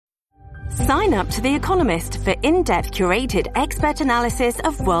Sign up to The Economist for in-depth curated expert analysis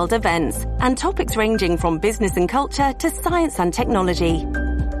of world events and topics ranging from business and culture to science and technology.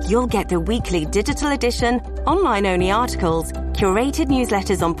 You'll get the weekly digital edition, online-only articles, curated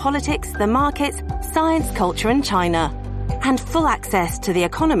newsletters on politics, the markets, science, culture, and China, and full access to The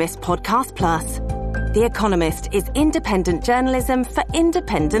Economist Podcast Plus. The Economist is independent journalism for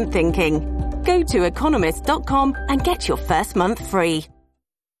independent thinking. Go to economist.com and get your first month free.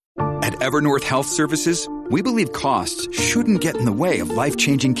 At Evernorth Health Services, we believe costs shouldn't get in the way of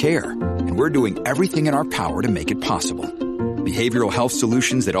life-changing care, and we're doing everything in our power to make it possible. Behavioral health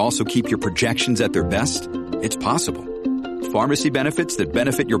solutions that also keep your projections at their best? It's possible. Pharmacy benefits that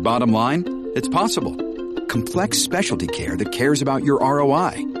benefit your bottom line? It's possible. Complex specialty care that cares about your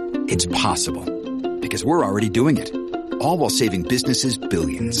ROI? It's possible. Because we're already doing it. All while saving businesses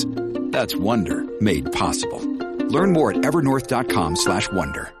billions. That's Wonder made possible. Learn more at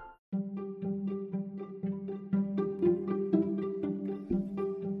evernorth.com/wonder.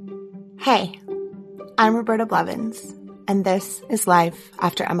 Hey, I'm Roberta Blevins, and this is Life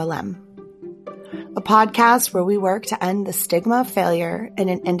After MLM, a podcast where we work to end the stigma of failure in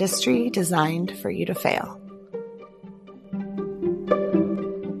an industry designed for you to fail.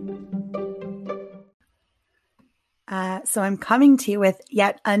 So I'm coming to you with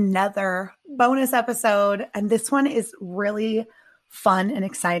yet another bonus episode, and this one is really fun and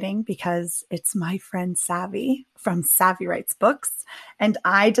exciting because it's my friend Savvy from Savvy Writes Books, and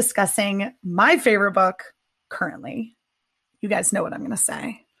I discussing my favorite book currently. You guys know what I'm going to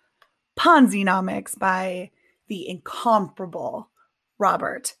say. Ponzi-nomics by the incomparable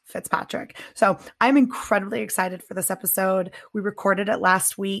Robert Fitzpatrick. So I'm incredibly excited for this episode. We recorded it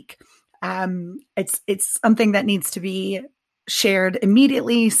last week. It's something that needs to be shared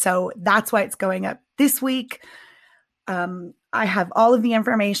immediately. So that's why it's going up this week. I have all of the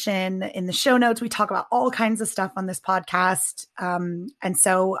information in the show notes. We talk about all kinds of stuff on this podcast. And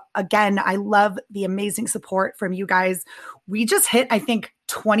so again, I love the amazing support from you guys. We just hit, I think,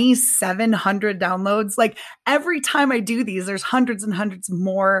 2,700 downloads. Like every time I do these, there's hundreds and hundreds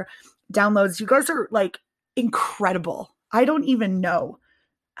more downloads. You guys are like incredible. I don't even know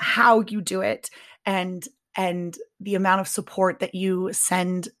how you do it and the amount of support that you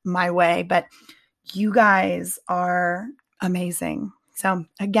send my way, but you guys are amazing. So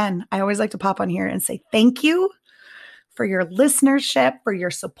again, I always like to pop on here and say thank you for your listenership, for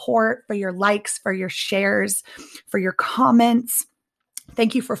your support, for your likes, for your shares, for your comments.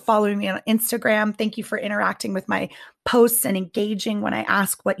 Thank you for following me on Instagram. Thank you for interacting with my posts and engaging when I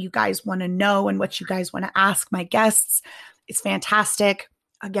ask what you guys want to know and what you guys want to ask my guests. It's fantastic.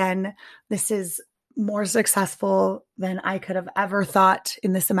 Again, this is more successful than I could have ever thought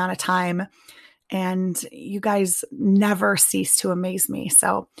in this amount of time. And you guys never cease to amaze me.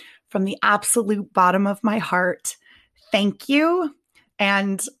 So from the absolute bottom of my heart, thank you.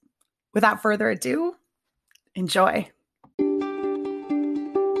 And without further ado, enjoy.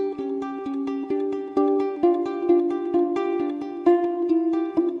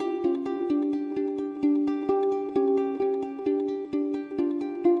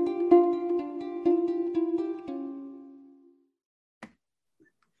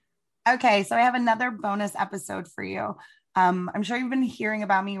 Okay, so I have another bonus episode for you. I'm sure you've been hearing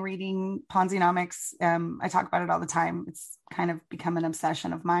about me reading Ponzi-nomics. I talk about it all the time. It's kind of become an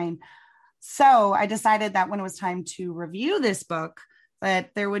obsession of mine. So I decided that when it was time to review this book,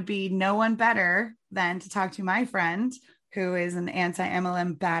 that there would be no one better than to talk to my friend who is an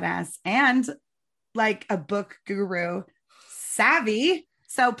anti-MLM badass and like a book guru, Savvy.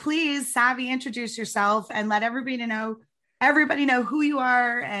 So please, Savvy, introduce yourself and let everybody know who you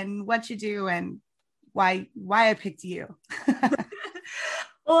are and what you do and why I picked you.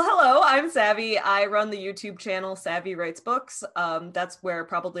 Well, hello, I'm Savvy. I run the YouTube channel Savvy Writes Books. That's where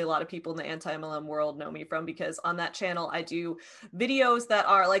probably a lot of people in the anti-MLM world know me from, because on that channel, I do videos that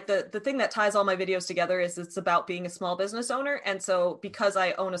are like the thing that ties all my videos together is it's about being a small business owner. And so because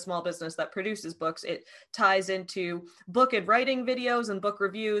I own a small business that produces books, it ties into book and writing videos and book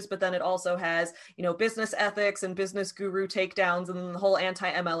reviews, but then it also has, business ethics and business guru takedowns and then the whole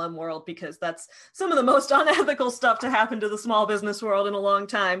anti-MLM world, because that's some of the most unethical stuff to happen to the small business world in a long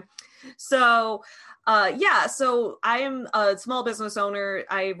time. So so I am a small business owner.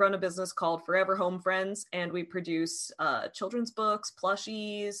 I run a business called Forever Home Friends, and we produce children's books,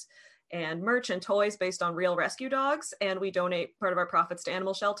 plushies, and merch and toys based on real rescue dogs. And we donate part of our profits to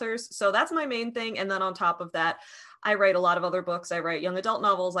animal shelters. So that's my main thing. And then on top of that, I write a lot of other books. I write young adult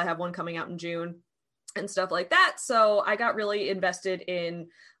novels. I have one coming out in June and stuff like that. So I got really invested in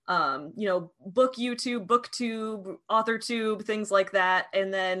book YouTube, booktube, authortube, things like that.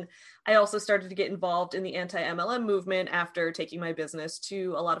 And then I also started to get involved in the anti-MLM movement after taking my business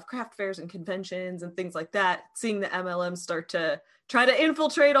to a lot of craft fairs and conventions and things like that, seeing the MLM start to try to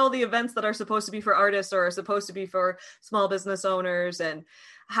infiltrate all the events that are supposed to be for artists or are supposed to be for small business owners, and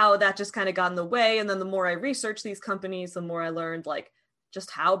how that just kind of got in the way. And then the more I researched these companies, the more I learned like just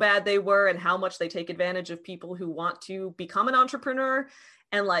how bad they were and how much they take advantage of people who want to become an entrepreneur.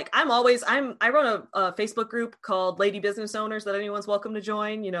 And like, I run a Facebook group called Lady Business Owners that anyone's welcome to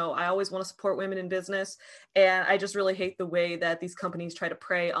join. I always want to support women in business. And I just really hate the way that these companies try to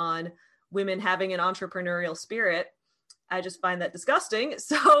prey on women having an entrepreneurial spirit. I just find that disgusting.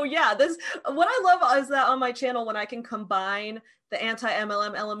 So yeah, what I love is that on my channel, when I can combine the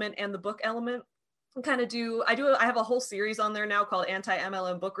anti-MLM element and the book element, I have a whole series on there now called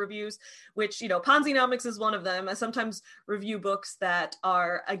Anti-MLM Book Reviews, which, Ponzinomics is one of them. I sometimes review books that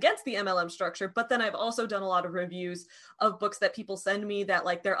are against the MLM structure, but then I've also done a lot of reviews of books that people send me that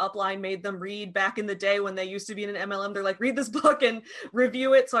like their upline made them read back in the day when they used to be in an MLM. They're like, read this book and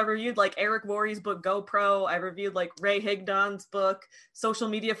review it. So I reviewed like Eric Worre's book, GoPro. I reviewed like Ray Higdon's book, Social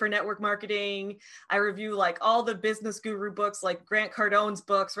Media for Network Marketing. I review like all the business guru books, like Grant Cardone's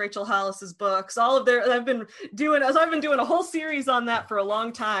books, Rachel Hollis's books, I've been doing a whole series on that for a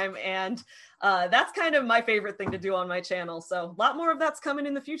long time. And that's kind of my favorite thing to do on my channel. So a lot more of that's coming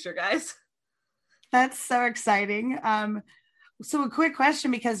in the future, guys. That's so exciting. So a quick question,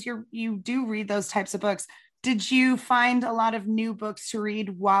 because you do read those types of books. Did you find a lot of new books to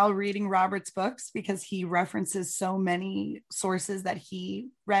read while reading Robert's books? Because he references so many sources that he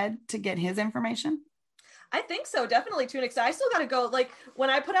read to get his information. I think so, definitely, to an extent. I still got to go. Like, when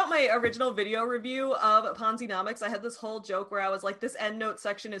I put out my original video review of Ponzinomics, I had this whole joke where I was like, this EndNote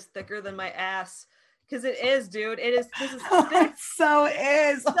section is thicker than my ass. Because it is, dude. This is thick. So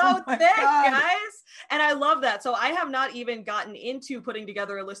is. So thick, guys. And I love that. So I have not even gotten into putting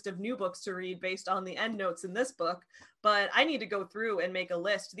together a list of new books to read based on the EndNotes in this book. But I need to go through and make a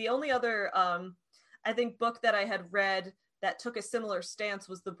list. The only other, I think, book that I had read that took a similar stance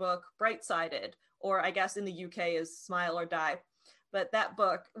was the book Bright-Sided, or I guess in the UK is Smile or Die. But that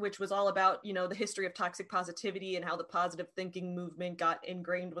book, which was all about, the history of toxic positivity and how the positive thinking movement got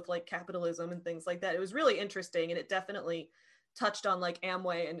ingrained with like capitalism and things like that. It was really interesting. And it definitely touched on like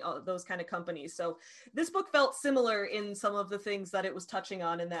Amway and those kind of companies. So this book felt similar in some of the things that it was touching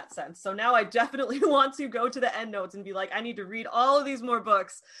on in that sense. So now I definitely want to go to the EndNotes and be like, I need to read all of these more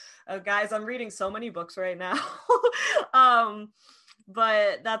books. Guys, I'm reading so many books right now.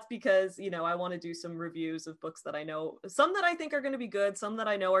 But that's because, I want to do some reviews of books that I know, some that I think are going to be good, some that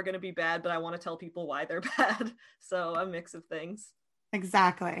I know are going to be bad, but I want to tell people why they're bad. So a mix of things.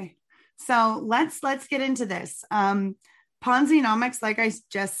 Exactly. So let's get into this. Ponzinomics, like I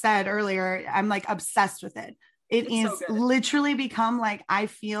just said earlier, I'm like obsessed with it. It's is so literally become like, I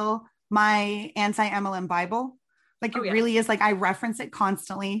feel my anti-MLM Bible. Like it really is. Like I reference it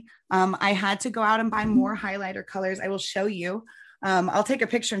constantly. I had to go out and buy more highlighter colors. I will show you. I'll take a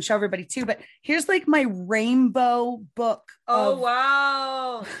picture and show everybody too, but here's like my rainbow book.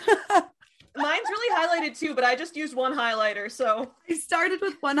 Wow. Mine's really highlighted too, but I just used one highlighter. So I started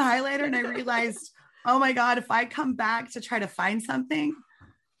with one highlighter and I realized, oh my God, if I come back to try to find something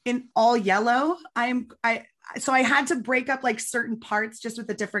in all yellow, so I had to break up like certain parts just with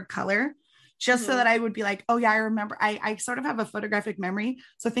a different color, just so that I would be like, oh yeah, I remember. I sort of have a photographic memory.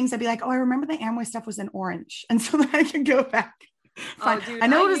 So things I'd be like, oh, I remember the Amway stuff was in orange. And so that I can go back. Dude, I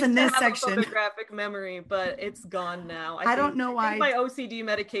know it was in this section. Photographic memory, but it's gone now. I don't know why. I think my OCD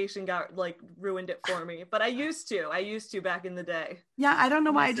medication got like ruined it for me, but I used to back in the day. Yeah, I don't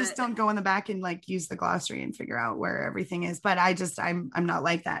know why I just don't go in the back and like use the glossary and figure out where everything is. But I'm not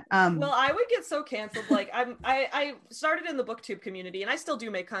like that. Well, I would get so canceled. Like I started in the BookTube community, and I still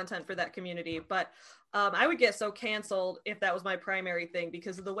do make content for that community, but I would get so canceled if that was my primary thing,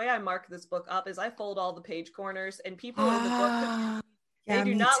 because of the way I mark this book up is I fold all the page corners, and people in the book, they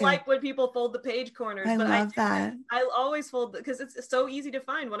do not like when people fold the page corners. I love that. I always fold because it's so easy to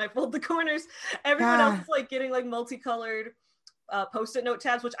find when I fold the corners. Everyone else is like getting like multicolored Post-it note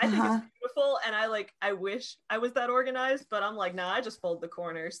tabs, which I think is beautiful. And I wish I was that organized, but I'm like, nah, I just fold the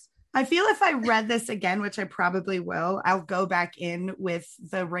corners. I feel if I read this again, which I probably will, I'll go back in with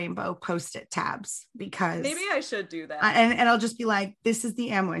the rainbow Post-it tabs, because maybe I should do that. And I'll just be like, this is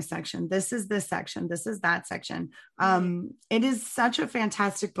the Amway section. This is this section. This is that section. It is such a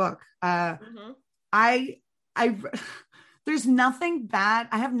fantastic book. There's nothing bad.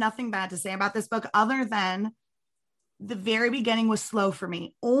 I have nothing bad to say about this book other than the very beginning was slow for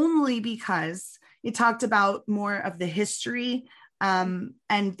me, only because it talked about more of the history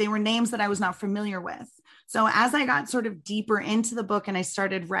And they were names that I was not familiar with. So as I got sort of deeper into the book and I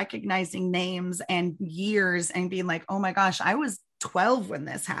started recognizing names and years and being like, oh my gosh, I was 12 when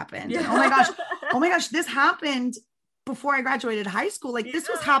this happened. And oh my gosh, this happened before I graduated high school. Like this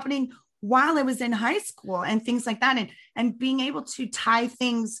was happening while I was in high school and things like that. And being able to tie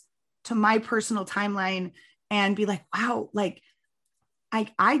things to my personal timeline and be like, wow, like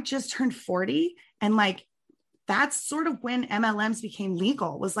I just turned 40 and like, that's sort of when MLMs became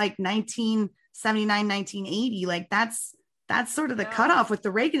legal, was like 1979, 1980. Like that's sort of the cutoff with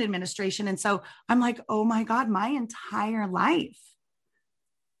the Reagan administration. And so I'm like, oh my God, my entire life.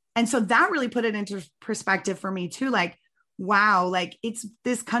 And so that really put it into perspective for me too. Like, wow, like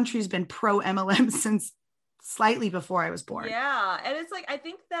this country's been pro MLM since slightly before I was born. Yeah. And it's like, I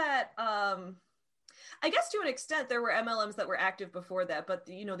think that, I guess to an extent there were MLMs that were active before that, but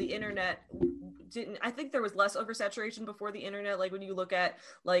the internet didn't. I think there was less oversaturation before the internet. Like when you look at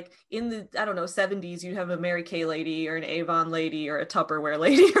like in the, I don't know, 70s, you'd have a Mary Kay lady or an Avon lady or a Tupperware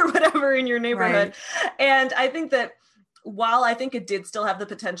lady or whatever in your neighborhood. Right. And I think that while I think it did still have the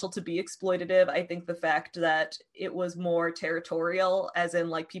potential to be exploitative, I think the fact that it was more territorial, as in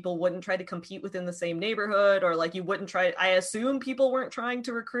like people wouldn't try to compete within the same neighborhood, or like you wouldn't try, I assume people weren't trying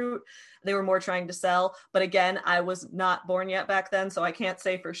to recruit, they were more trying to sell. But again, I was not born yet back then, so I can't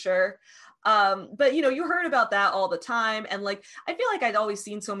say for sure. But you heard about that all the time. And like, I feel like I'd always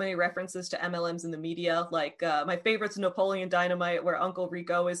seen so many references to MLMs in the media. Like my favorite's Napoleon Dynamite, where Uncle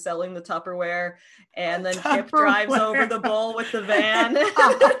Rico is selling the Tupperware and then Kip drives over the bull with the van and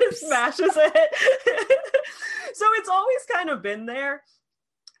smashes it. So it's always kind of been there.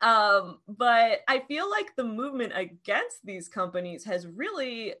 But I feel like the movement against these companies has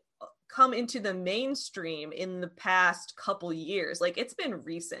really come into the mainstream in the past couple years. Like it's been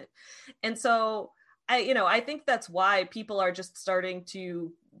recent. And so I think that's why people are just starting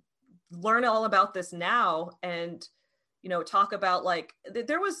to learn all about this now and, talk about like,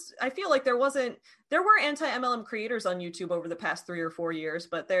 I feel like there were anti-MLM creators on YouTube over the past 3 or 4 years,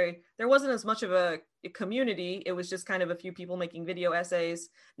 but there wasn't as much of a community. It was just kind of a few people making video essays.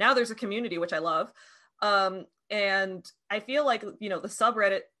 Now there's a community, which I love. And I feel like, the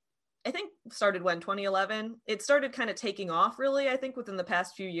subreddit, I think started when 2011. It started kind of taking off really, I think within the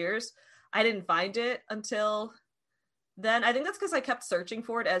past few years. I didn't find it until then. I think that's because I kept searching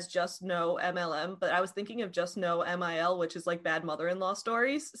for it as Just Know MLM, but I was thinking of Just Know MIL, which is like bad mother-in-law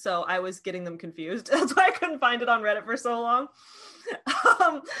stories. So I was getting them confused. That's why I couldn't find it on Reddit for so long.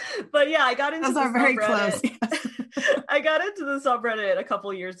 But yeah, I got into those are very close. I got into the subreddit a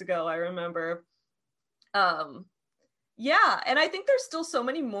couple years ago, I remember. Yeah, and I think there's still so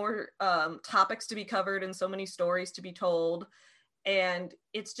many more topics to be covered and so many stories to be told. And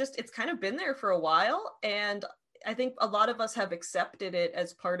it's kind of been there for a while. And I think a lot of us have accepted it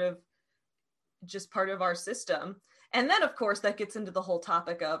as part of our system. And then, of course, that gets into the whole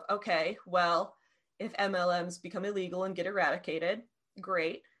topic of, okay, well, if MLMs become illegal and get eradicated,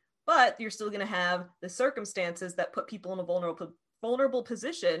 great. But you're still going to have the circumstances that put people in a vulnerable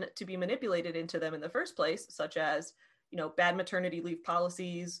position to be manipulated into them in the first place, such as bad maternity leave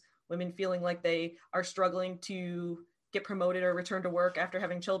policies, women feeling like they are struggling to get promoted or return to work after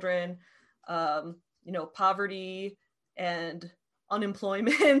having children, poverty and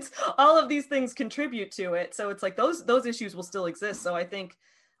unemployment. All of these things contribute to it. So it's like those issues will still exist. So I think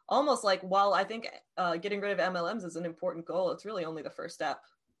almost like while I think getting rid of MLMs is an important goal, it's really only the first step.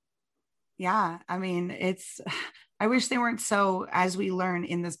 Yeah. I mean, I wish they weren't so, as we learn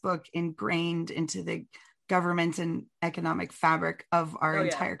in this book, ingrained into the government and economic fabric of our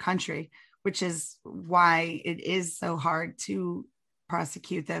entire country, which is why it is so hard to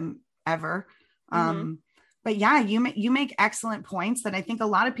prosecute them ever. Mm-hmm. But yeah, you make excellent points that I think a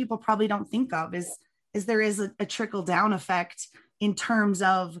lot of people probably don't think of is there is a trickle down effect in terms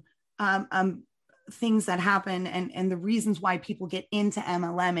of things that happen and the reasons why people get into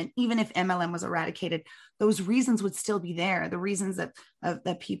MLM. And even if MLM was eradicated, those reasons would still be there. The reasons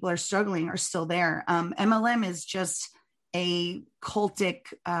that people are struggling are still there. MLM is just a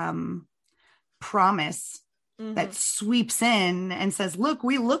cultic promise that sweeps in and says, look,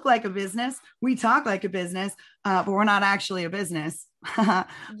 we look like a business, we talk like a business, but we're not actually a business.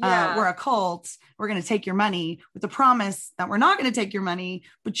 We're a cult. We're going to take your money with the promise that we're not going to take your money,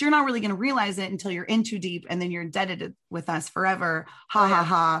 but you're not really going to realize it until you're in too deep and then you're indebted with us forever.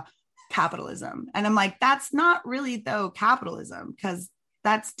 Ha. Capitalism. And I'm like, that's not really though capitalism, because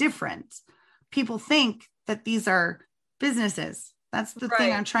that's different. People think that these are businesses. That's the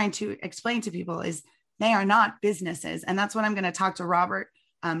thing I'm trying to explain to people is they are not businesses. And that's what I'm going to talk to Robert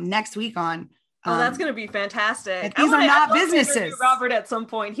next week on. Oh, that's going to be fantastic. These are not businesses. Robert at some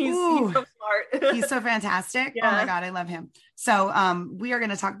point. He's so smart. He's so fantastic. Yeah. Oh my God, I love him. So we are going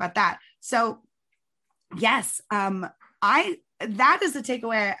to talk about that. So yes, that is the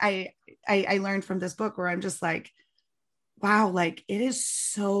takeaway I learned from this book, where I'm just like, wow, like it is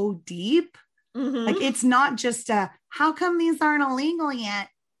so deep. Mm-hmm. Like it's not just a, how come these aren't illegal yet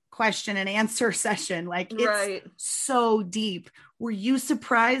question and answer session. Like it's so deep. Were you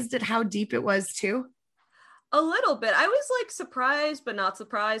surprised at how deep it was too? A little bit. I was like surprised, but not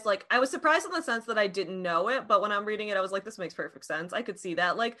surprised. Like I was surprised in the sense that I didn't know it, but when I'm reading it, I was like, this makes perfect sense. I could see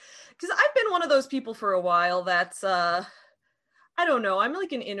that. Like, because I've been one of those people for a while that's, I don't know. I'm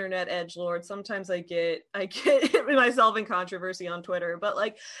like an internet edgelord. Sometimes I get myself in controversy on Twitter, but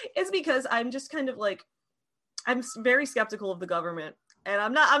like, it's because I'm just kind of like, I'm very skeptical of the government. And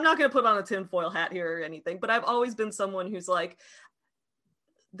I'm not going to put on a tinfoil hat here or anything, but I've always been someone who's like,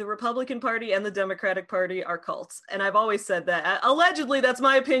 the Republican Party and the Democratic Party are cults. And I've always said that. Allegedly, that's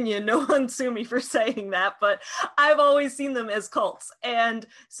my opinion. No one sue me for saying that, but I've always seen them as cults. And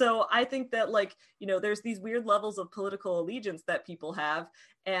so I think that, like, you know, there's these weird levels of political allegiance that people have.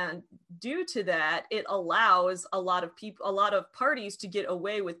 And due to that, it allows a lot of parties to get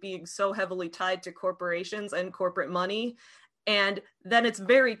away with being so heavily tied to corporations and corporate money. And then it's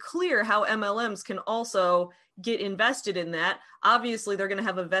very clear how MLMs can also get invested in that. Obviously, they're going to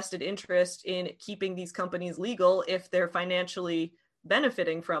have a vested interest in keeping these companies legal if they're financially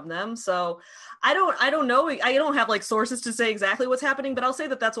benefiting from them. So I don't know. I don't have like sources to say exactly what's happening, but I'll say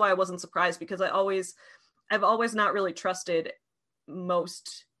that that's why I wasn't surprised, because I've always not really trusted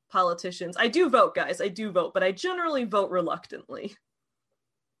most politicians. I do vote, guys. I do vote, but I generally vote reluctantly.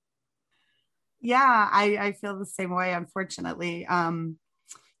 Yeah, I feel the same way, unfortunately.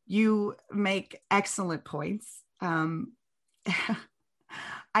 You make excellent points.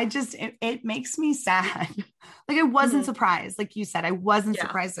 It makes me sad. Like I wasn't surprised. Like you said, I wasn't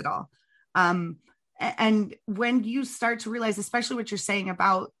surprised at all. And when you start to realize, especially what you're saying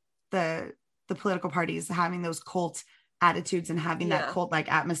about the political parties having those cult attitudes and having that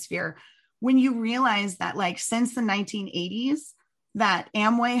cult-like atmosphere, when you realize that like since the 1980s, that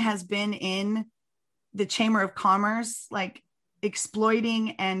Amway has been in the Chamber of Commerce, like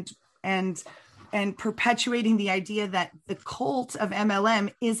exploiting and perpetuating the idea that the cult of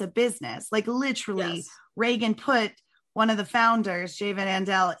MLM is a business. Like literally, Reagan put one of the founders, Jay Van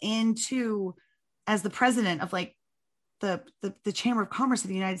Andel, into as the president of like the Chamber of Commerce of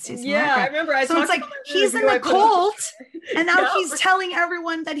the United States of America. I remember. So it's like he's in the cult, and now he's telling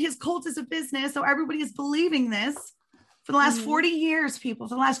everyone that his cult is a business. So everybody is believing this for the last 40 years, people.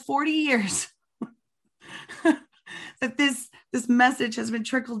 For the last 40 years, that this message has been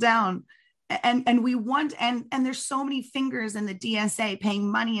trickled down. And we want, and there's so many fingers in the DSA paying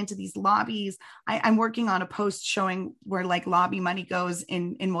money into these lobbies. I'm working on a post showing where like lobby money goes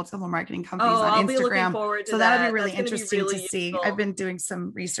in multiple marketing companies on I'll Instagram. Be looking forward to that'll that. Be really That's interesting be really to see. useful. I've been doing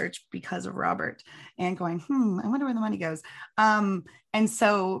some research because of Robert and going, I wonder where the money goes. And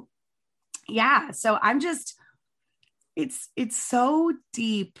so, yeah, so I'm just, it's so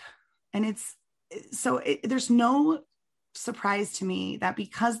deep, and there's no surprise to me that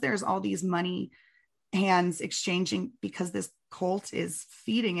because there's all these money hands exchanging, because this cult is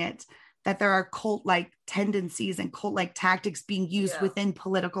feeding it, that there are cult-like tendencies and cult-like tactics being used within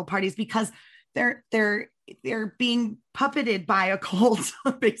political parties, because they're being puppeted by a cult,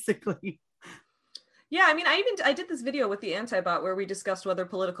 basically. Yeah, I mean, I did this video with the Antibot where we discussed whether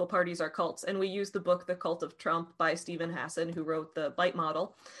political parties are cults, and we used the book The Cult of Trump by Stephen Hassan, who wrote the Byte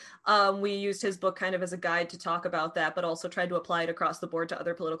model. We used his book kind of as a guide to talk about that, but also tried to apply it across the board to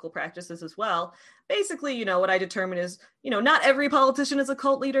other political practices as well. Basically, you know, what I determined is, you know, not every politician is a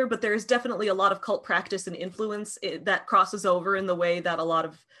cult leader, but there's definitely a lot of cult practice and influence that crosses over in the way that a lot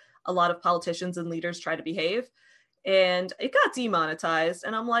of politicians and leaders try to behave. And it got demonetized,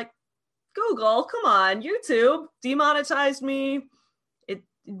 and I'm like, Google, come on, YouTube demonetized me. It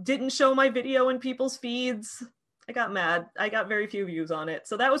didn't show my video in people's feeds. I got mad. I got very few views on it.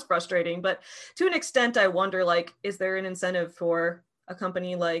 So that was frustrating. But to an extent, I wonder, like, is there an incentive for a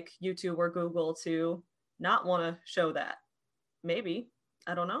company like YouTube or Google to not want to show that? Maybe.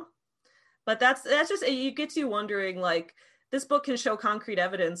 I don't know. But that's just, it gets you wondering, like, this book can show concrete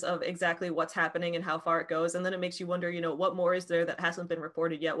evidence of exactly what's happening and how far it goes. And then it makes you wonder, you know, what more is there that hasn't been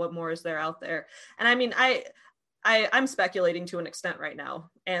reported yet? What more is there out there? And I mean, I'm speculating to an extent right now.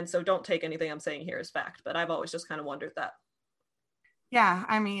 And so don't take anything I'm saying here as fact, but I've always just kind of wondered that. Yeah.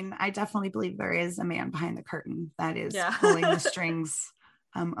 I mean, I definitely believe there is a man behind the curtain that is pulling the strings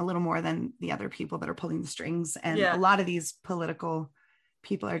a little more than the other people that are pulling the strings. And a lot of these political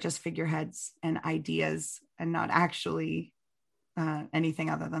people are just figureheads and ideas and not actually anything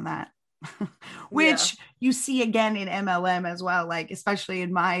other than that. Which you see again in MLM as well, like especially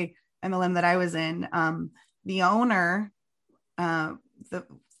in my MLM that I was in, the owner, the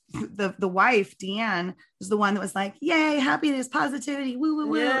wife, Deanne, was the one that was like, yay, happiness, positivity, woo, woo,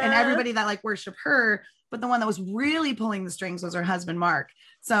 woo. Yeah. And everybody that like worshiped her, but the one that was really pulling the strings was her husband, Mark.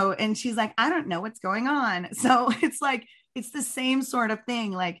 So, and she's like, I don't know what's going on. So it's like, it's the same sort of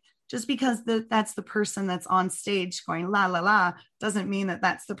thing. Like, just because that's the person that's on stage going la la la doesn't mean that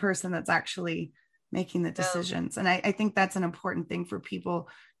that's the person that's actually making the decisions. And I think that's an important thing for people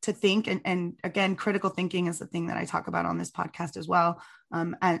to think. And again, critical thinking is the thing that I talk about on this podcast as well,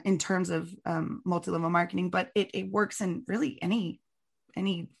 in terms of multi-level marketing, but it works in really any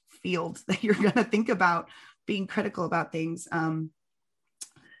field that you're going to think about being critical about things. I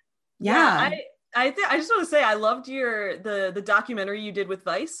just want to say, I loved the documentary you did with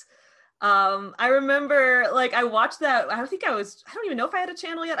Vice. I remember like I watched that. I don't even know if I had a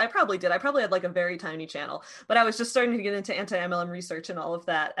channel yet. I probably did. I probably had like a very tiny channel, but I was just starting to get into anti-MLM research and all of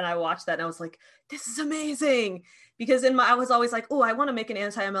that. And I watched that and I was like, this is amazing. Because I was always like, oh, I want to make an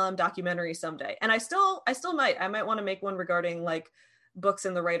anti-MLM documentary someday. And I still might want to make one regarding like books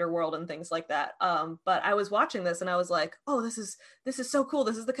in the writer world and things like that. But I was watching this and I was like, oh, this is so cool.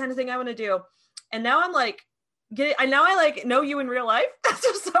 This is the kind of thing I want to do. And now I'm like, I like know you in real life. That's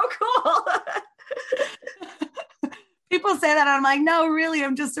just so cool. People say that, I'm like, no, really,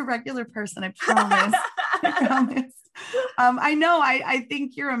 I'm just a regular person. I promise. I promise. I know. I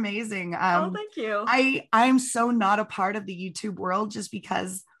think you're amazing. Oh, thank you. I'm so not a part of the YouTube world just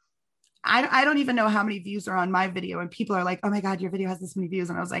because I don't even know how many views are on my video, and people are like, oh my God, your video has this many views.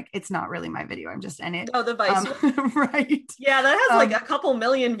 And I was like, it's not really my video. I'm just in it. Oh, the Vice. Right. Yeah. That has like a couple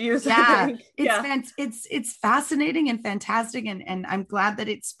million views. Yeah. It's fascinating and fantastic. And I'm glad that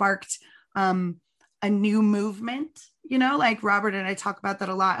it sparked a new movement, like Robert and I talk about that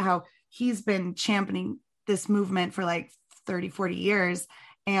a lot, how he's been championing this movement for like 30, 40 years.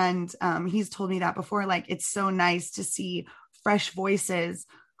 And he's told me that before, like, it's so nice to see fresh voices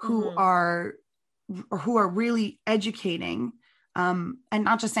who are really educating, and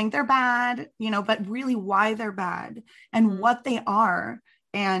not just saying they're bad, but really why they're bad and what they are,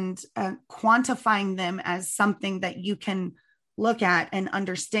 and quantifying them as something that you can look at and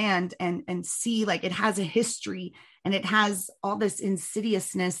understand and see, like it has a history and it has all this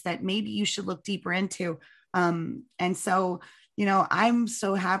insidiousness that maybe you should look deeper into. And so, I'm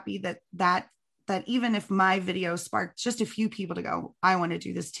so happy that even if my video sparked just a few people to go, I want to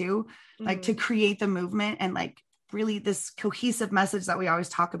do this too, like to create the movement and like really this cohesive message that we always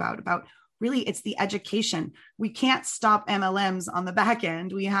talk about really it's the education. We can't stop MLMs on the back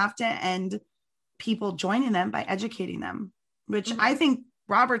end. We have to end people joining them by educating them, which I think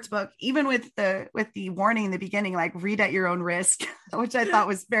Robert's book, even with the warning in the beginning, like read at your own risk, which I thought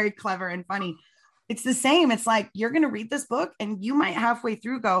was very clever and funny. It's the same. It's like, you're going to read this book and you might halfway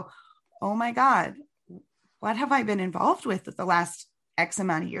through go, oh my God, what have I been involved with the last X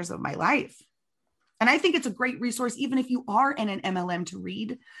amount of years of my life? And I think it's a great resource, even if you are in an MLM, to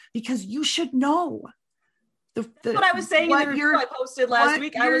read, because you should know. That's what I was saying in the review I posted last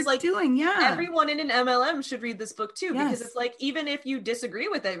week. I was like, everyone in an MLM should read this book too, because it's like, even if you disagree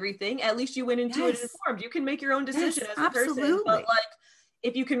with everything, at least you went into it informed. You can make your own decision as a person, but like,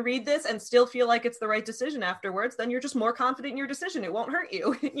 if you can read this and still feel like it's the right decision afterwards, then you're just more confident in your decision. It won't hurt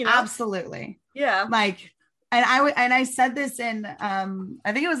you. Absolutely. Yeah. Like, and I said this in,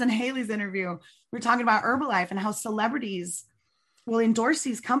 I think it was in Haley's interview. We were talking about Herbalife and how celebrities will endorse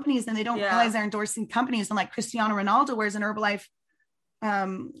these companies and they don't realize they're endorsing companies. And like Cristiano Ronaldo wears an Herbalife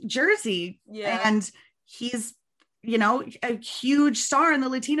jersey, and he's, a huge star in the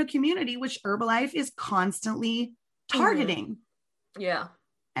Latino community, which Herbalife is constantly targeting. Yeah.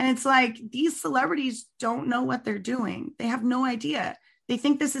 And it's like, these celebrities don't know what they're doing. They have no idea. They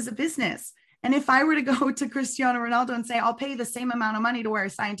think this is a business. And if I were to go to Cristiano Ronaldo and say, I'll pay the same amount of money to wear a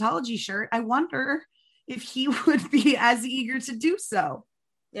Scientology shirt, I wonder if he would be as eager to do so.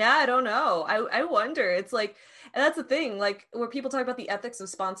 Yeah, I don't know. I wonder. It's like, and that's the thing, like where people talk about the ethics of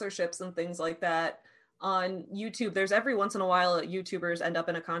sponsorships and things like that on YouTube, there's every once in a while YouTubers end up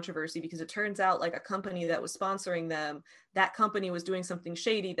in a controversy because it turns out like a company that was sponsoring them, that company was doing something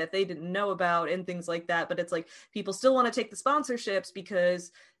shady that they didn't know about and things like that. But it's like, people still want to take the sponsorships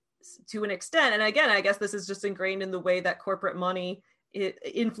because to an extent, and again, I guess this is just ingrained in the way that corporate money, it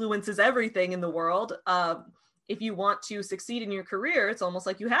influences everything in the world. if you want to succeed in your career, it's almost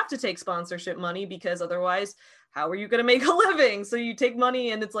like you have to take sponsorship money, because otherwise, how are you going to make a living? So you take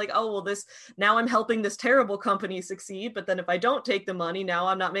money and it's like, oh, well, now I'm helping this terrible company succeed. But then if I don't take the money, now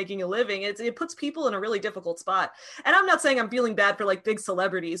I'm not making a living. It puts people in a really difficult spot. And I'm not saying I'm feeling bad for like big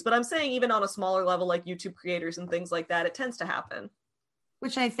celebrities, but I'm saying even on a smaller level, like YouTube creators and things like that, it tends to happen.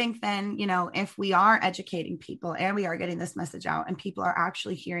 Which I think then, if we are educating people and we are getting this message out and people are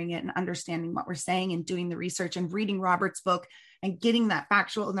actually hearing it and understanding what we're saying and doing the research and reading Robert's book and getting that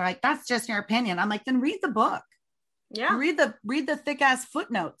factual, and they're like, that's just your opinion. I'm like, then read the book. Yeah. Read the thick ass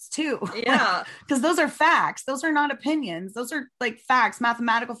footnotes too. Yeah. Because those are facts. Those are not opinions. Those are like facts,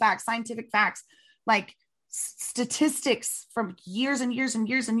 mathematical facts, scientific facts, like statistics from years and years and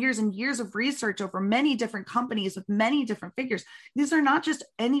years and years and years of research over many different companies with many different figures. These are not just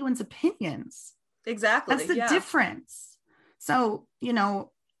anyone's opinions. Exactly. That's the difference. So,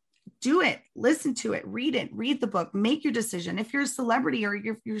 do it, listen to it, read the book, make your decision. If you're a celebrity or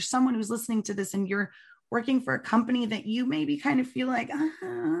you're someone who's listening to this and you're working for a company that you maybe kind of feel like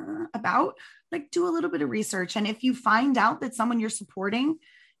about, like, do a little bit of research. And if you find out that someone you're supporting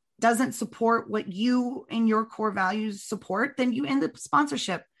doesn't support what you and your core values support, then you end up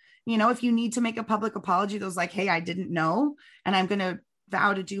sponsorship. If you need to make a public apology, those like, hey, I didn't know, and I'm going to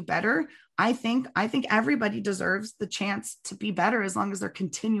vow to do better. I think everybody deserves the chance to be better as long as they're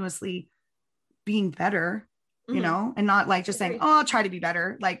continuously being better. And not like just saying, oh, I'll try to be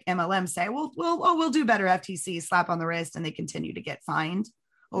better. Like MLM say, we'll do better. FTC slap on the wrist, and they continue to get fined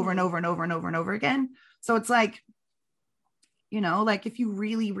over and over and over and over and over again. So it's like, like if you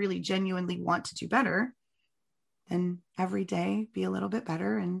really, really genuinely want to do better, then every day be a little bit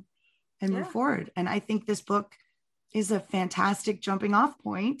better and move forward. And I think this book is a fantastic jumping off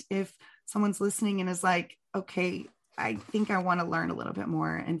point. If someone's listening and is like, okay, I think I want to learn a little bit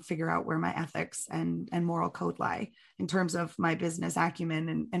more and figure out where my ethics and moral code lie in terms of my business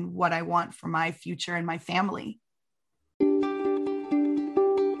acumen and what I want for my future and my family.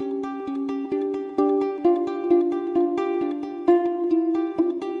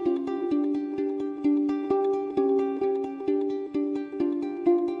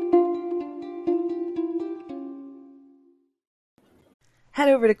 Head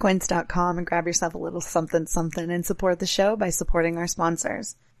over to quince.com and grab yourself a little something and support the show by supporting our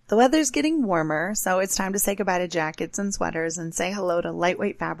sponsors. The weather's getting warmer, so it's time to say goodbye to jackets and sweaters and say hello to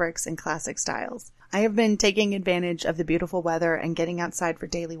lightweight fabrics and classic styles. I have been taking advantage of the beautiful weather and getting outside for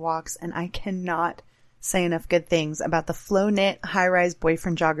daily walks, and I cannot say enough good things about the Flow Knit high-rise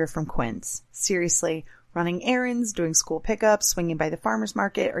boyfriend jogger from Quince. Seriously, running errands, doing school pickups, swinging by the farmer's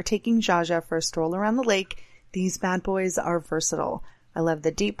market, or taking Jaja for a stroll around the lake, these bad boys are versatile. I love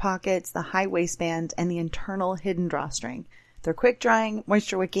the deep pockets, the high waistband, and the internal hidden drawstring. They're quick drying,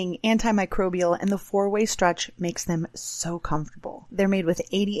 moisture wicking, antimicrobial, and the 4-way stretch makes them so comfortable. They're made with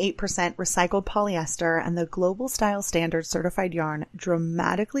 88% recycled polyester, and the Global Style Standard certified yarn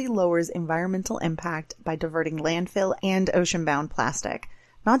dramatically lowers environmental impact by diverting landfill and ocean-bound plastic.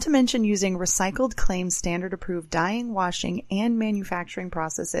 Not to mention using recycled claim standard approved dyeing, washing, and manufacturing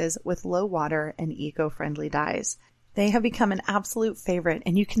processes with low water and eco-friendly dyes. They have become an absolute favorite,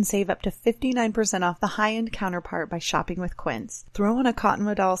 and you can save up to 59% off the high-end counterpart by shopping with Quince. Throw on a cotton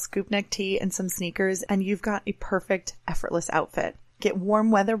modal scoop neck tee and some sneakers, and you've got a perfect, effortless outfit. Get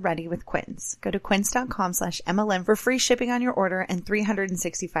warm weather ready with Quince. Go to quince.com/MLM for free shipping on your order and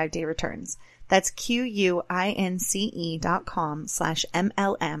 365-day returns. That's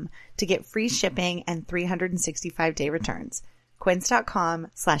QUINCE.com/MLM to get free shipping and 365-day returns.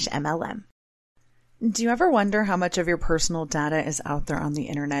 Quince.com/MLM. Do you ever wonder how much of your personal data is out there on the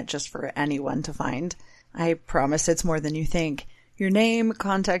internet just for anyone to find? I promise it's more than you think. Your name,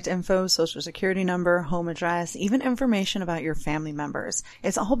 contact info, social security number, home address, even information about your family members.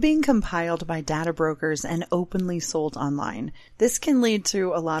 It's all being compiled by data brokers and openly sold online. This can lead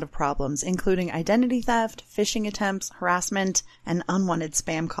to a lot of problems, including identity theft, phishing attempts, harassment, and unwanted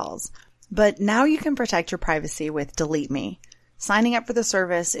spam calls. But now you can protect your privacy with Delete Me. Signing up for the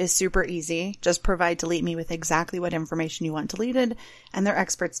service is super easy. Just provide Delete Me with exactly what information you want deleted, and their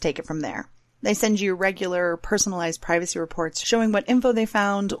experts take it from there. They send you regular, personalized privacy reports showing what info they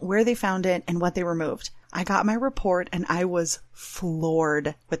found, where they found it, and what they removed. I got my report, and I was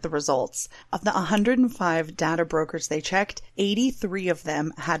floored with the results. Of the 105 data brokers they checked, 83 of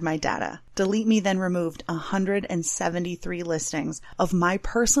them had my data. Delete Me then removed 173 listings of my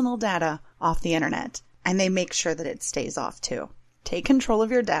personal data off the internet. And they make sure that it stays off too. Take control of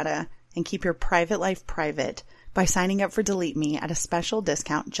your data and keep your private life private by signing up for Delete Me at a special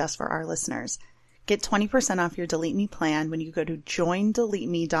discount just for our listeners. Get 20% off your Delete Me plan when you go to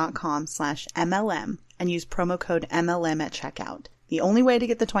joindeleteme.com/MLM and use promo code MLM at checkout. The only way to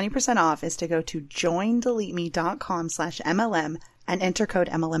get the 20% off is to go to joindeleteme.com/MLM and enter code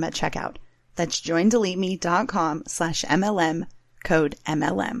MLM at checkout. That's joindeleteme.com/MLM, code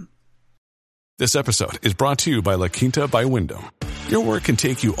MLM. This episode is brought to you by La Quinta by Wyndham. Your work can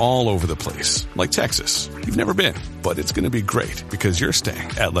take you all over the place, like Texas. You've never been, but it's going to be great because you're staying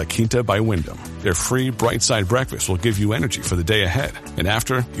at La Quinta by Wyndham. Their free Bright Side breakfast will give you energy for the day ahead. And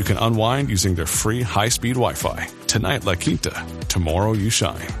after, you can unwind using their free high-speed Wi-Fi. Tonight, La Quinta. Tomorrow, you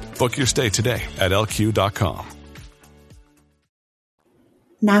shine. Book your stay today at LQ.com.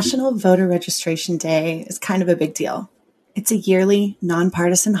 National Voter Registration Day is kind of a big deal. It's a yearly,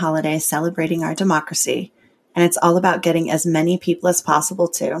 nonpartisan holiday celebrating our democracy, and it's all about getting as many people as possible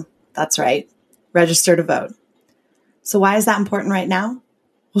to, that's right, register to vote. So why is that important right now?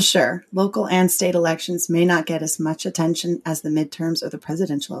 Well, sure, local and state elections may not get as much attention as the midterms or the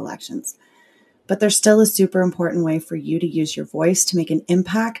presidential elections, but they're still a super important way for you to use your voice to make an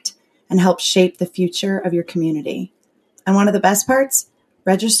impact and help shape the future of your community. And one of the best parts?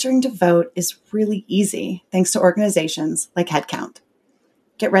 Registering to vote is really easy thanks to organizations like HeadCount.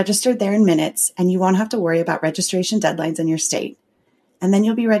 Get registered there in minutes, and you won't have to worry about registration deadlines in your state. And then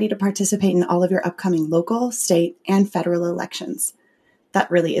you'll be ready to participate in all of your upcoming local, state, and federal elections.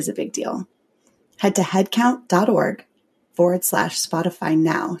 That really is a big deal. Head to headcount.org/Spotify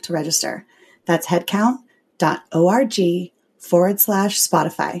now to register. That's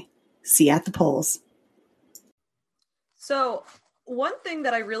headcount.org/Spotify. See you at the polls. So one thing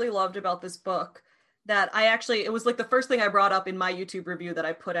that I really loved about this book that it was like the first thing I brought up in my YouTube review that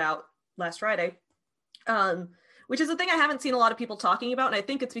I put out last Friday, which is a thing I haven't seen a lot of people talking about. And I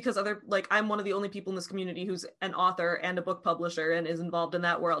think it's because I'm one of the only people in this community who's an author and a book publisher and is involved in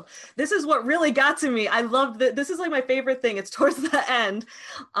that world. This is what really got to me. I loved that. This is like my favorite thing. It's towards the end.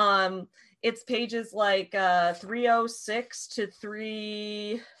 It's pages like 306 to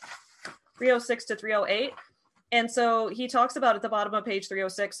 308. And so he talks about at the bottom of page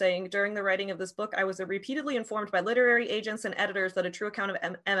 306 saying, during the writing of this book, I was repeatedly informed by literary agents and editors that a true account of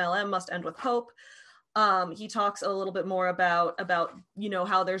MLM must end with hope. He talks a little bit more about,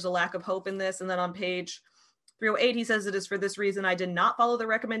 how there's a lack of hope in this. And then on page 308, he says, it is for this reason I did not follow the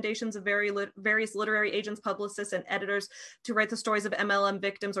recommendations of various literary agents, publicists, and editors to write the stories of MLM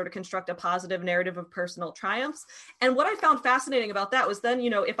victims or to construct a positive narrative of personal triumphs. And what I found fascinating about that was then,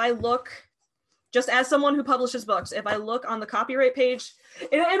 if I look, just as someone who publishes books, if I look on the copyright page,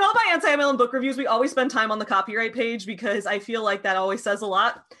 in all my anti-MLM book reviews, we always spend time on the copyright page because I feel like that always says a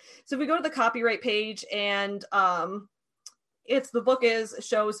lot. So if we go to the copyright page and the book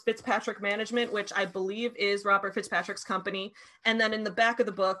shows Fitzpatrick Management, which I believe is Robert Fitzpatrick's company. And then in the back of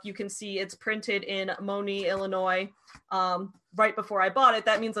the book, you can see it's printed in Moni, Illinois. Right before I bought it,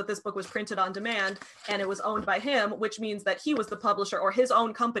 that means that this book was printed on demand and it was owned by him, which means that he was the publisher or his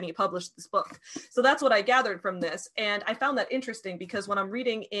own company published this book. So that's what I gathered from this. And I found that interesting because when I'm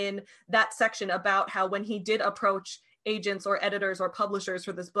reading in that section about how when he did approach agents or editors or publishers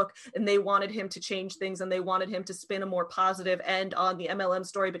for this book and they wanted him to change things and they wanted him to spin a more positive end on the MLM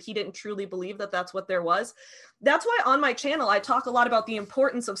story, but he didn't truly believe that that's what there was. That's why on my channel, I talk a lot about the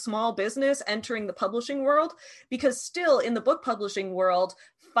importance of small business entering the publishing world, because still in the book publishing world,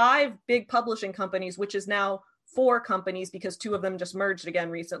 5 big publishing companies, which is now 4 companies because 2 of them just merged again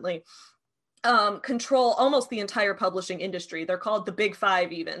recently, control almost the entire publishing industry. They're called the Big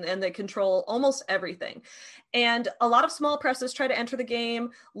 5 even, and they control almost everything. And a lot of small presses try to enter the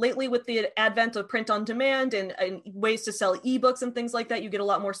game. Lately, with the advent of print on demand and ways to sell ebooks and things like that, you get a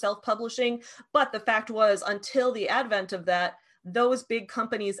lot more self-publishing. But the fact was, until the advent of that, those big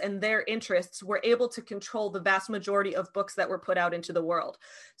companies and their interests were able to control the vast majority of books that were put out into the world.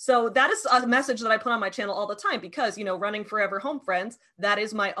 So that is a message that I put on my channel all the time because, running Forever Home Friends, that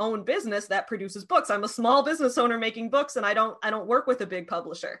is my own business that produces books. I'm a small business owner making books and I don't work with a big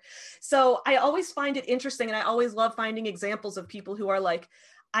publisher. So I always find it interesting and I always love finding examples of people who are like,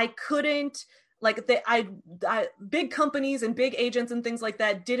 I couldn't, big companies and big agents and things like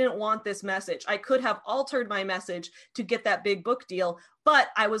that didn't want this message. I could have altered my message to get that big book deal, but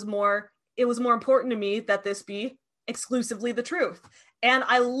it was more important to me that this be exclusively the truth. And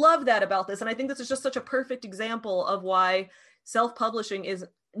I love that about this. And I think this is just such a perfect example of why self-publishing is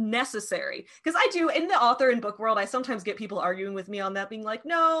necessary. Because I do, in the author and book world, I sometimes get people arguing with me on that, being like,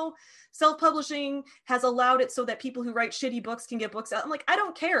 no, self-publishing has allowed it so that people who write shitty books can get books out. I'm like, I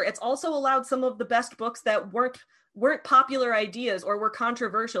don't care. It's also allowed some of the best books that weren't popular ideas or were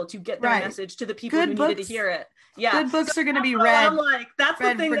controversial to get their message to the people who needed to hear it. Yeah. Good books are going to be read. I'm like, that's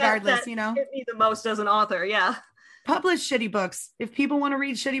the thing regardless, that hit me the most as an author. Yeah. publish shitty books. If people want to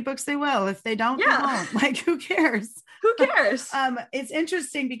read shitty books, they will. If they don't, they won't. Like, who cares? Who cares? It's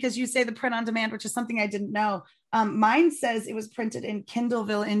interesting because you say the print on demand, which is something I didn't know. Mine says it was printed in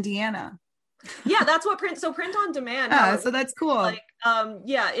Kindleville, Indiana. Yeah, that's what print on demand. So that's cool. Like,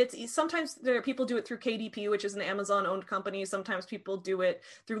 it's sometimes people do it through KDP, which is an Amazon owned company. Sometimes people do it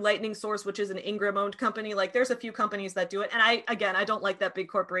through Lightning Source, which is an Ingram owned company. Like, there's a few companies that do it. And I don't like that big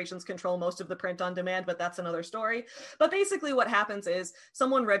corporations control most of the print on demand, but that's another story. But basically what happens is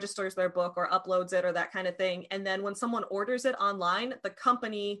someone registers their book or uploads it or that kind of thing. And then when someone orders it online, the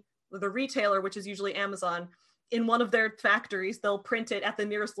company, the retailer, which is usually Amazon, in one of their factories, they'll print it at the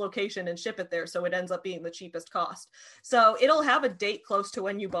nearest location and ship it there. So it ends up being the cheapest cost. So it'll have a date close to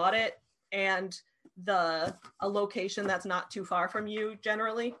when you bought it and a location that's not too far from you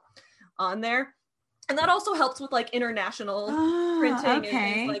generally on there. And that also helps with like international printing and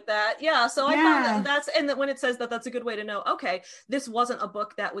things like that. Yeah. So I found that when it says that, that's a good way to know, okay, this wasn't a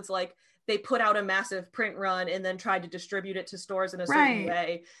book that was like, they put out a massive print run and then tried to distribute it to stores in a certain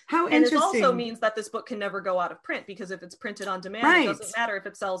way. How and interesting. It also means that this book can never go out of print because if it's printed on demand, it doesn't matter if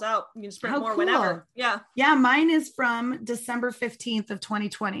it sells out. You can just print more whenever. Yeah. Yeah. Mine is from December 15th of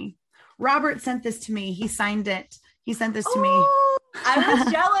 2020. Robert sent this to me. He signed it. He sent this to me. I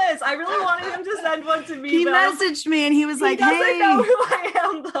was jealous. I really wanted him to send one to me. He messaged me and he was like, he doesn't know who I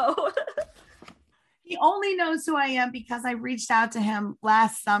am though. He only knows who I am because I reached out to him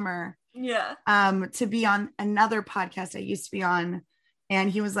last summer. Yeah. To be on another podcast I used to be on. And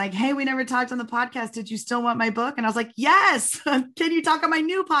he was like, hey, we never talked on the podcast. Did you still want my book? And I was like, yes. Can you talk on my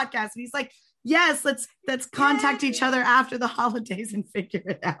new podcast? And he's like, yes, let's contact each other after the holidays and figure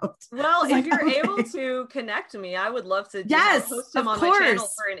it out. Well, if you're able to connect me, I would love to host him on my channel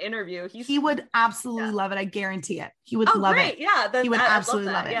for an interview. He would absolutely love it. I guarantee it. He would love it. Yeah. He would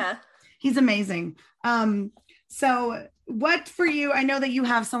absolutely love it. Yeah. He's amazing. So what for you, I know that you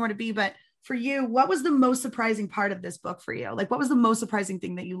have somewhere to be, but for you, what was the most surprising part of this book for you? Like, what was the most surprising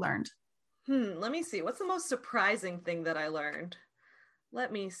thing that you learned? Let me see. What's the most surprising thing that I learned?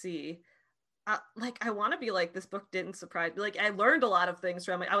 Let me see. I want to be like, this book didn't surprise me. Like, I learned a lot of things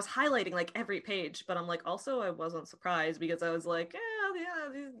from it. I was highlighting like every page, but I'm like, also I wasn't surprised because I was like,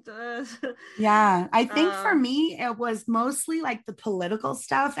 yeah. I think for me, it was mostly like the political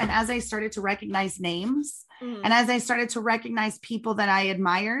stuff. And as I started to recognize names and as I started to recognize people that I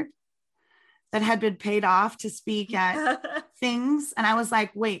admired that had been paid off to speak at things. And I was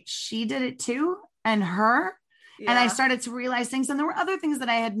like, wait, she did it too? And her? Yeah. And I started to realize things. And there were other things that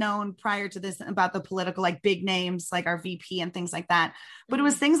I had known prior to this about the political, like big names, like our VP and things like that. But it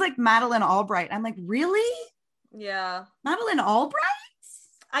was things like Madeleine Albright. I'm like, really? Yeah. Madeleine Albright?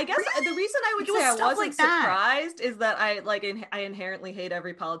 I guess the reason I would say I wasn't surprised is that I inherently hate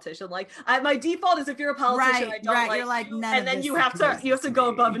every politician. Like my default is if you're a politician, I don't like, you're like, and then you have to go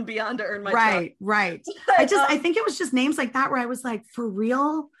above and beyond to earn my trust. Right. I think it was just names like that where I was like, for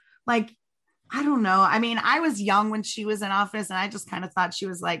real? Like, I don't know. I mean, I was young when she was in office and I just kind of thought she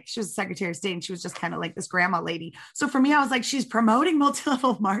was Secretary of State and she was just kind of like this grandma lady. So for me, I was like, she's promoting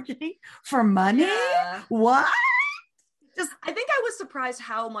multi-level marketing for money? Yeah. What? I think I was surprised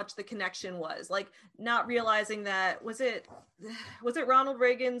how much the connection was, like not realizing that was it Ronald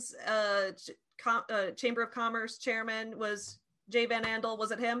Reagan's Chamber of Commerce chairman was Jay Van Andel. Was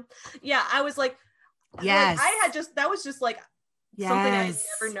it him? Yeah. I was like, yes, that was just like something I had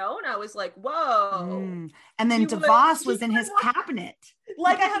never known. I was like, whoa. And then DeVos was in his cabinet.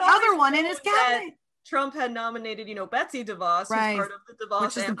 Like I had the other one in his cabinet. Trump had nominated, Betsy DeVos, who's part of the DeVos,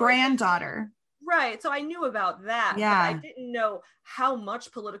 which is the granddaughter. Right. So I knew about that, but I didn't know how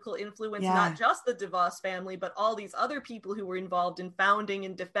much political influence, not just the DeVos family, but all these other people who were involved in founding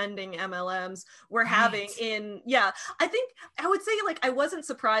and defending MLMs were having I think I would say like, I wasn't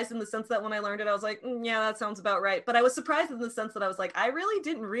surprised in the sense that when I learned it, I was like, yeah, that sounds about right. But I was surprised in the sense that I was like, I really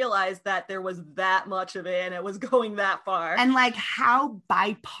didn't realize that there was that much of it and it was going that far. And like how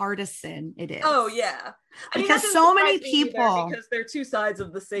bipartisan it is. Oh yeah. Because so many people, because they're two sides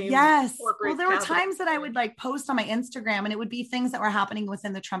of the same. Yes. Well, there were times that I would like post on my Instagram and it would be things that were happening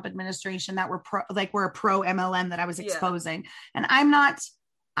within the Trump administration that were pro MLM that I was exposing. And I'm not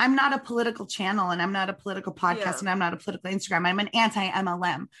a political channel and I'm not a political podcast and I'm not a political Instagram. I'm an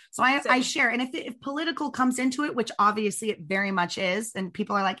anti-MLM. So I share. And if political comes into it, which obviously it very much is, and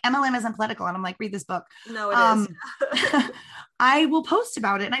people are like, MLM isn't political. And I'm like, read this book. No, it is. I will post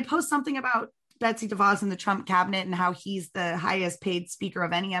about it. And I post something about Betsy DeVos in the Trump cabinet and how he's the highest paid speaker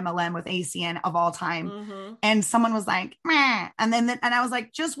of any MLM with ACN of all time. And someone was like, meh. And I was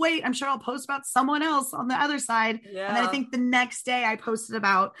like, just wait. I'm sure I'll post about someone else on the other side. Yeah. And then I think the next day I posted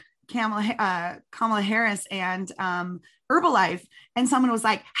about Kamala Harris and Herbalife, and someone was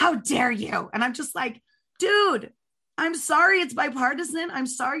like, how dare you? And I'm just like, dude, I'm sorry it's bipartisan. I'm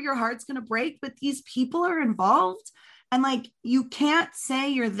sorry your heart's going to break, but these people are involved. And like, you can't say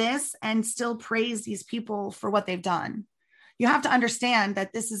you're this and still praise these people for what they've done. You have to understand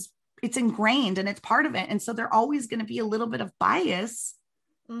that it's ingrained and it's part of it. And so they're always going to be a little bit of bias.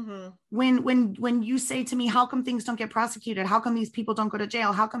 Mm-hmm. When you say to me, how come things don't get prosecuted? How come these people don't go to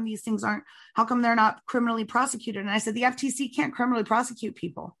jail? How come how come they're not criminally prosecuted? And I said, the FTC can't criminally prosecute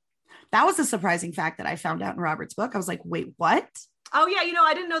people. That was a surprising fact that I found out in Robert's book. I was like, wait, what? Oh yeah.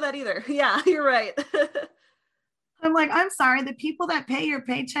 I didn't know that either. Yeah, you're right. I'm like, I'm sorry. The people that pay your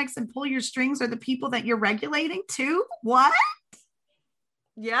paychecks and pull your strings are the people that you're regulating too. What?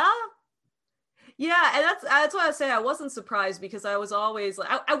 Yeah. Yeah, and that's why I say I wasn't surprised, because I was always like,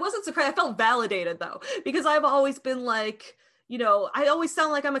 I wasn't surprised. I felt validated though, because I've always been like, I always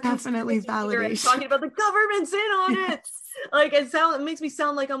sound like I'm a definitely validation talking about the government's in on yes. it. Like it makes me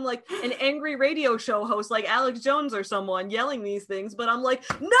sound like I'm like an angry radio show host, like Alex Jones or someone yelling these things. But I'm like,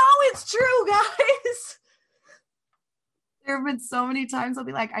 no, it's true, guys. There have been so many times I'll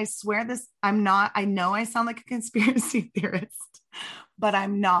be like, I swear this, I'm not. I know I sound like a conspiracy theorist, but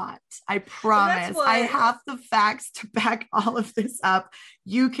I'm not. I promise. I have the facts to back all of this up.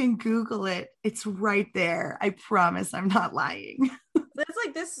 You can Google it. It's right there. I promise I'm not lying. It's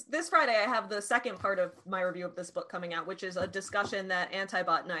like this Friday, I have the second part of my review of this book coming out, which is a discussion that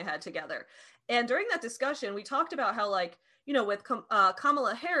Antibot and I had together. And during that discussion, we talked about how, like, with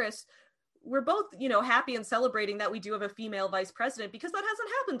Kamala Harris, we're both, happy and celebrating that we do have a female vice president, because that hasn't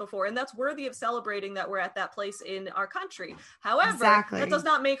happened before. And that's worthy of celebrating that we're at that place in our country. However, That does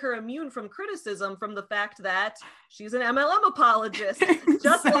not make her immune from criticism from the fact that she's an MLM apologist,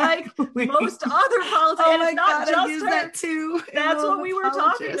 just like most other politicians. Oh and it's not God, just her. That too. That's what we were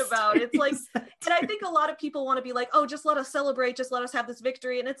talking about. It's like, and I think a lot of people want to be like, oh, just let us celebrate. Just let us have this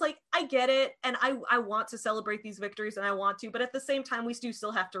victory. And it's like, I get it. And I want to celebrate these victories, and I want to, but at the same time, we do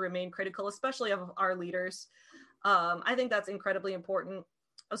still have to remain critical, especially of our leaders. I think that's incredibly important.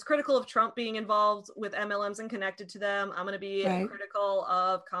 I was critical of Trump being involved with MLMs and connected to them. I'm going to be critical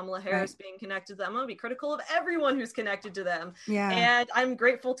of Kamala Harris being connected to them. I'm going to be critical of everyone who's connected to them. Yeah. And I'm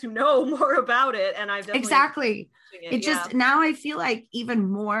grateful to know more about it. And I've definitely just now I feel like even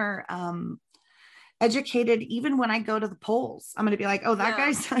more educated. Even when I go to the polls, I'm going to be like, oh, that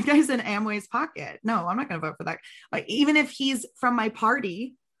guy's in Amway's pocket. No, I'm not going to vote for that. Like, even if he's from my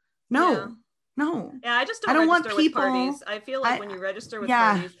party, no. Yeah, I just don't want people. Parties. I feel like when you register with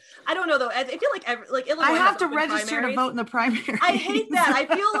parties, I don't know though. I feel like Illinois, I have to register to vote in the primary. I hate that. I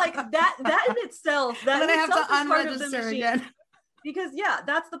feel like that in itself. That and then I have to unregister again. Because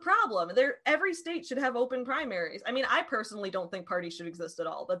that's the problem. Every state should have open primaries. I mean, I personally don't think parties should exist at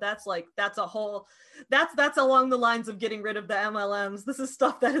all, but that's along the lines of getting rid of the MLMs. This is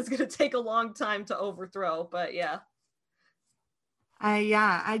stuff that is going to take a long time to overthrow. But yeah.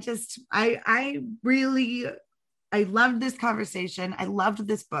 I loved this conversation. I loved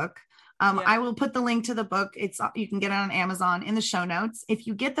this book. I will put the link to the book. You can get it on Amazon in the show notes. If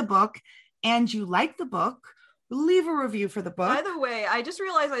you get the book and you like the book, leave a review for the book. By the way, I just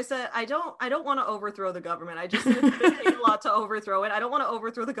realized I said I don't want to overthrow the government. I just it's going to take a lot to overthrow it. I don't want to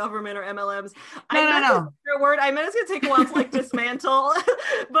overthrow the government or MLMs. No. Word. I meant it's going to take a while to like dismantle,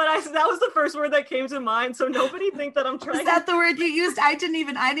 but that was the first word that came to mind. So nobody think that I'm trying. Is that the word you used? I didn't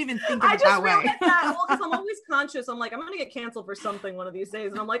even think of it that way. Well, because I'm always conscious. I'm like, I'm going to get canceled for something one of these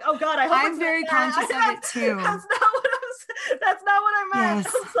days, and I'm like, oh God, I hope I'm very conscious of it too. That's not what I meant.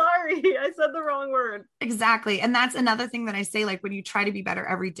 Yes. I'm sorry. I said the wrong word. Exactly. And that's another thing that I say, like when you try to be better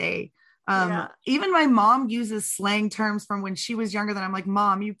every day. Even my mom uses slang terms from when she was younger that I'm like,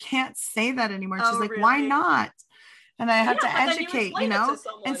 Mom, you can't say that anymore. And she's like, really? Why not? And I have to educate,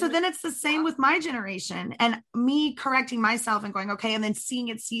 and so then it's the same with my generation and me correcting myself and going, okay. And then seeing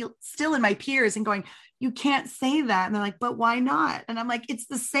it still in my peers and going, you can't say that. And they're like, but why not? And I'm like, it's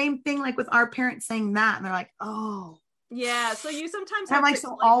the same thing. Like with our parents saying that. And they're like, oh yeah. So you sometimes have I'm like,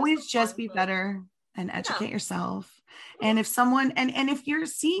 so always just be better and educate yourself. And if someone, and if you're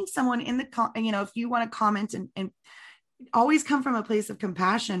seeing someone in the, if you want to comment and always come from a place of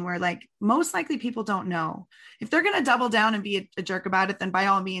compassion where like most likely people don't know. If they're going to double down and be a jerk about it, then by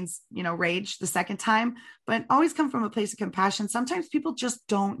all means, rage the second time, but always come from a place of compassion. Sometimes people just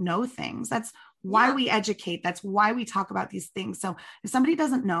don't know things. That's why we educate. That's why we talk about these things. So if somebody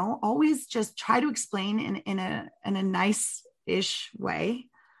doesn't know, always just try to explain in a nice-ish way.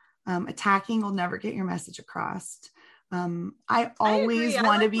 Attacking will never get your message across. I always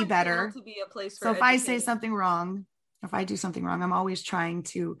want to be better. So if I say something wrong, if I do something wrong, I'm always trying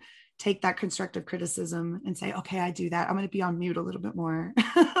to take that constructive criticism and say, okay, I do that. I'm going to be on mute a little bit more.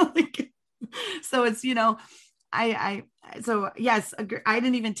 Like, so it's, so yes, I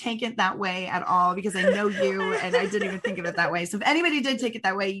didn't even take it that way at all because I know you and I didn't even think of it that way. So if anybody did take it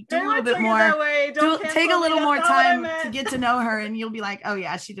that way, do a little bit more, take a little more time to get to know her and you'll be like, oh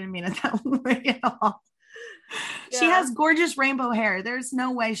yeah, she didn't mean it that way at all. Yeah. She has gorgeous rainbow hair. There's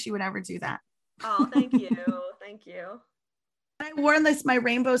no way she would ever do that. Oh, thank you. Thank you. I wore my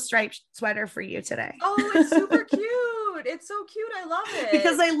rainbow striped sweater for you today. Oh, it's super cute. It's so cute. I love it.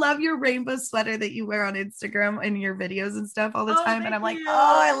 Because I love your rainbow sweater that you wear on Instagram and your videos and stuff all the time. And I'm like,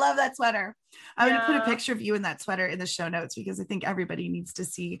 oh, I love that sweater. I'm going to put a picture of you in that sweater in the show notes because I think everybody needs to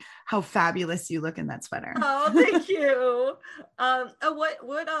see how fabulous you look in that sweater. Oh, thank you.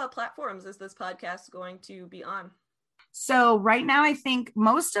 What platforms is this podcast going to be on? So right now, I think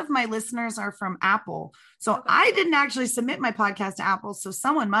most of my listeners are from Apple. So okay. I didn't actually submit my podcast to Apple. So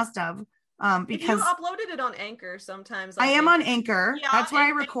someone must have, because you uploaded it on Anchor sometimes. I am on Anchor. Yeah, that's where I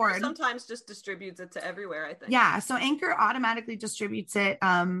record. Anchor sometimes just distributes it to everywhere, I think. Yeah. So Anchor automatically distributes it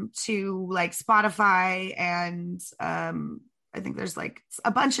to like Spotify and I think there's like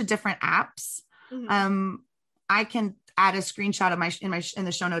a bunch of different apps. Mm-hmm. I can add a screenshot of in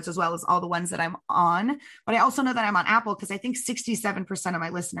the show notes as well as all the ones that I'm on. But I also know that I'm on Apple because I think 67% of my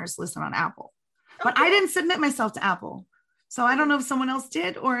listeners listen on Apple. But I didn't submit myself to Apple. So I don't know if someone else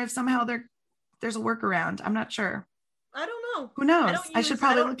did or if somehow there's a workaround. I'm not sure. I don't know. Who knows? I should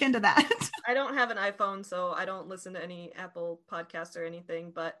probably look into that. I don't have an iPhone, so I don't listen to any Apple podcasts or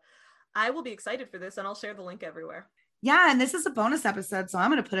anything, but I will be excited for this and I'll share the link everywhere. Yeah. And this is a bonus episode. So I'm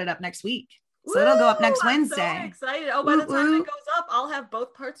going to put it up next week. So it'll go up next Wednesday. I'm so excited. Oh, by the time it goes up, I'll have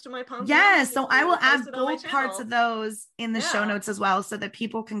both parts to my Ponzi. Yes. So I will add both parts of those in the show notes as well so that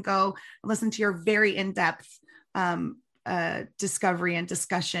people can go listen to your very in-depth discovery and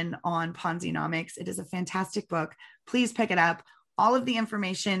discussion on Ponzinomics. It is a fantastic book. Please pick it up. All of the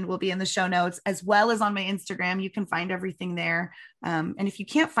information will be in the show notes as well as on my Instagram. You can find everything there. And if you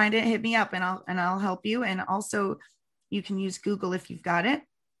can't find it, hit me up and I'll help you. And also you can use Google if you've got it.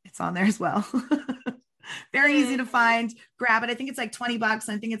 It's on there as well. Very easy to find. Grab it. I think it's like $20.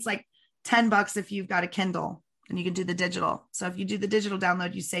 And I think it's like $10 if you've got a Kindle and you can do the digital. So if you do the digital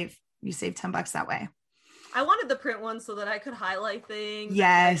download, you save $10 that way. I wanted the print one so that I could highlight things.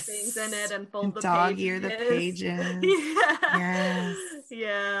 Yes. Things in it and fold the dog pages. Ear the pages. Yeah. Yes.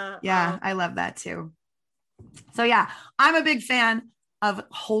 Yeah. Yeah. I love that too. So yeah, I'm a big fan of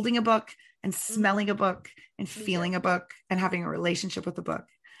holding a book and smelling a book and feeling a book and having a relationship with the book.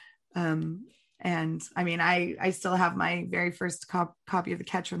 And I mean, I still have my very first copy of The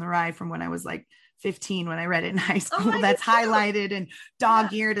Catcher in the Rye from when I was like 15, when I read it in high school. That's highlighted and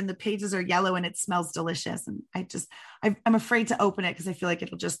dog-eared and the pages are yellow and it smells delicious. And I'm afraid to open it because I feel like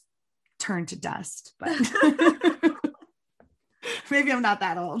it'll just turn to dust, but maybe I'm not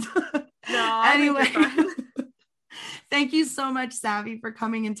that old. No, anyway. Thank you so much, Savvy, for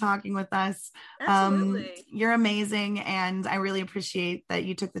coming and talking with us. Absolutely. You're amazing. And I really appreciate that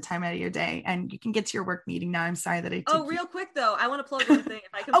you took the time out of your day and you can get to your work meeting now. I'm sorry that I took real quick though. I want to plug one thing.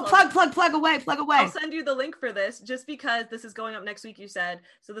 If I can plug away. I'll send you the link for this just because this is going up next week, you said.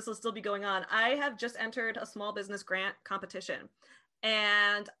 So this will still be going on. I have just entered a small business grant competition.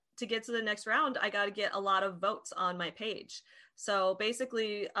 And to get to the next round, I got to get a lot of votes on my page. So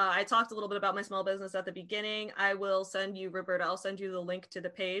basically, I talked a little bit about my small business at the beginning. I will send you, Roberta, I'll send you the link to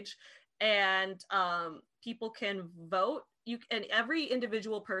the page and people can vote. And every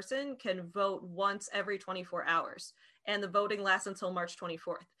individual person can vote once every 24 hours. And the voting lasts until March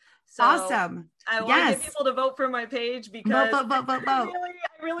 24th. So awesome. I want to get people to vote for my page because vote. I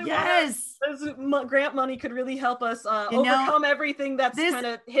really yes. This grant money could really help us overcome everything that's kind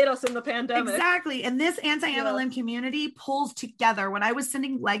of hit us in the pandemic. Exactly. And this anti-MLM community pulls together. When I was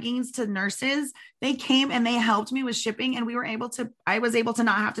sending leggings to nurses, they came and they helped me with shipping and I was able to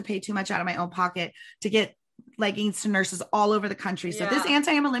not have to pay too much out of my own pocket to get leggings to nurses all over the country. So this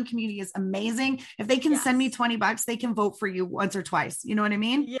anti-MLM community is amazing. If they can send me $20, they can vote for you once or twice. You know what I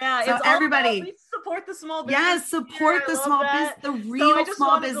mean? Yeah. So everybody support the small business. Yes. Support the small business, the real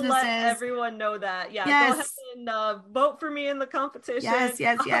small businesses. To let everyone know that. Yeah. Go ahead and vote for me in the competition. Yes.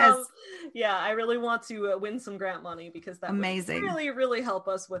 Yeah. I really want to win some grant money because that amazing. Would really, really help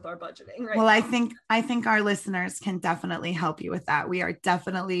us with our budgeting. Right. Well, I think our listeners can definitely help you with that. We are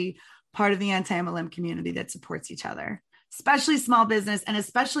definitely part of the anti-MLM community that supports each other, especially small business and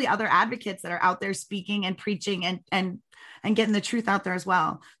especially other advocates that are out there speaking and preaching and getting the truth out there as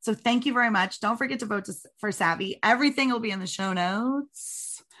well. So thank you very much. Don't forget to vote for Savvy. Everything will be in the show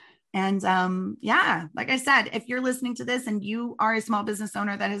notes. And yeah, like I said, if you're listening to this and you are a small business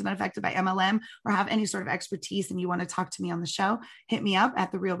owner that has been affected by MLM or have any sort of expertise and you want to talk to me on the show, hit me up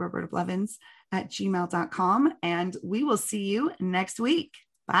at therealrobertablevins@gmail.com, and we will see you next week.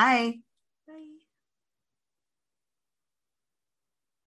 Bye.